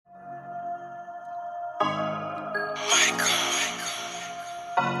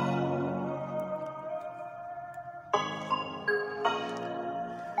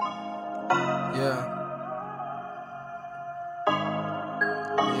Yeah,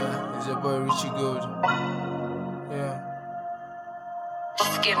 yeah, it's your boy Richie Gold. Yeah.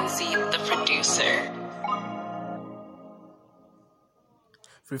 Skimzy, the producer.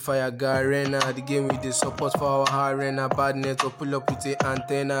 Free Fire guy arena, the game with the support for our arena. Bad network, pull up with the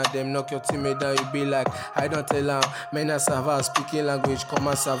antenna. Them knock your teammate down, you be like, I don't tell them. Men are server, speaking language, come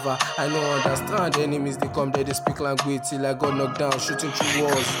and server. I know understand, enemies they come there, they speak language till I got knocked down. Shooting through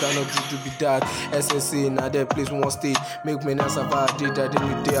walls, that not do be that. SSA, now their place one state. Make men as server, did that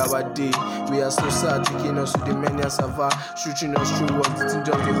any day our day. We are so sad, taking us to the men as server. Shooting us through walls, the thing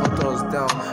just they hurt us down.